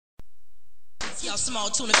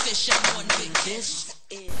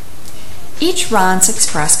Each Ron's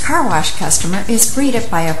Express Car Wash customer is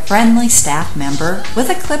greeted by a friendly staff member with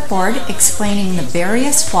a clipboard explaining the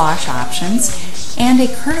various wash options and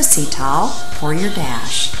a courtesy towel for your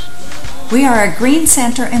dash. We are a green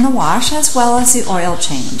center in the wash as well as the oil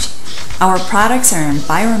change. Our products are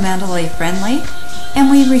environmentally friendly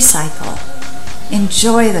and we recycle.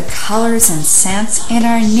 Enjoy the colors and scents in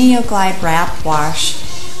our NeoGlide wrap wash,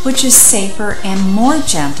 which is safer and more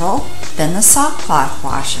gentle than the soft cloth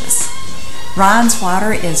washes. Ron's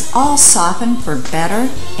water is all softened for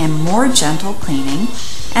better and more gentle cleaning,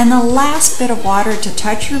 and the last bit of water to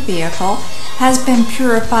touch your vehicle has been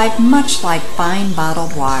purified much like fine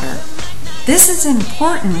bottled water. This is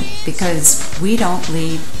important because we don't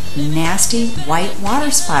leave nasty white water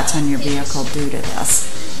spots on your vehicle due to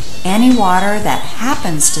this. Any water that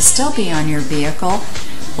happens to still be on your vehicle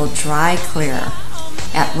will dry clear.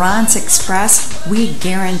 At Ron's Express, we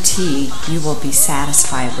guarantee you will be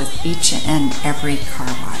satisfied with each and every car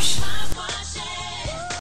wash.